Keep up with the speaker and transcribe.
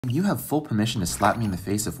You have full permission to slap me in the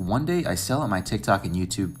face if one day I sell out my TikTok and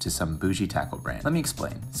YouTube to some bougie tackle brand. Let me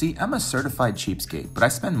explain. See, I'm a certified cheapskate, but I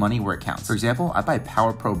spend money where it counts. For example, I buy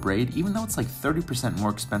Power Pro braid even though it's like 30% more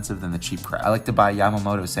expensive than the cheap crap. I like to buy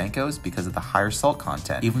Yamamoto Senkos because of the higher salt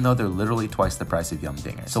content, even though they're literally twice the price of Yum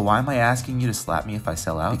Dingers. So why am I asking you to slap me if I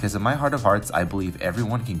sell out? Because in my heart of hearts, I believe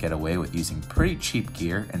everyone can get away with using pretty cheap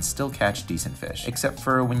gear and still catch decent fish. Except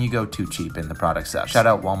for when you go too cheap and the product sucks. Shout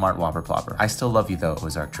out Walmart Whopper Plopper. I still love you though,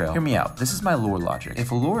 Ozark Trail. Hear me out. This is my lure logic. If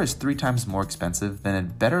a lure is 3 times more expensive, then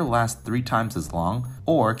it better last 3 times as long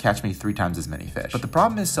or catch me 3 times as many fish. But the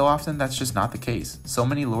problem is so often that's just not the case. So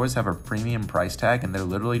many lures have a premium price tag and they're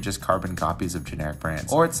literally just carbon copies of generic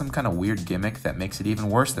brands. Or it's some kind of weird gimmick that makes it even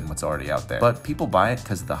worse than what's already out there. But people buy it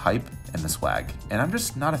because of the hype and the swag. And I'm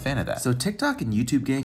just not a fan of that. So TikTok and YouTube gang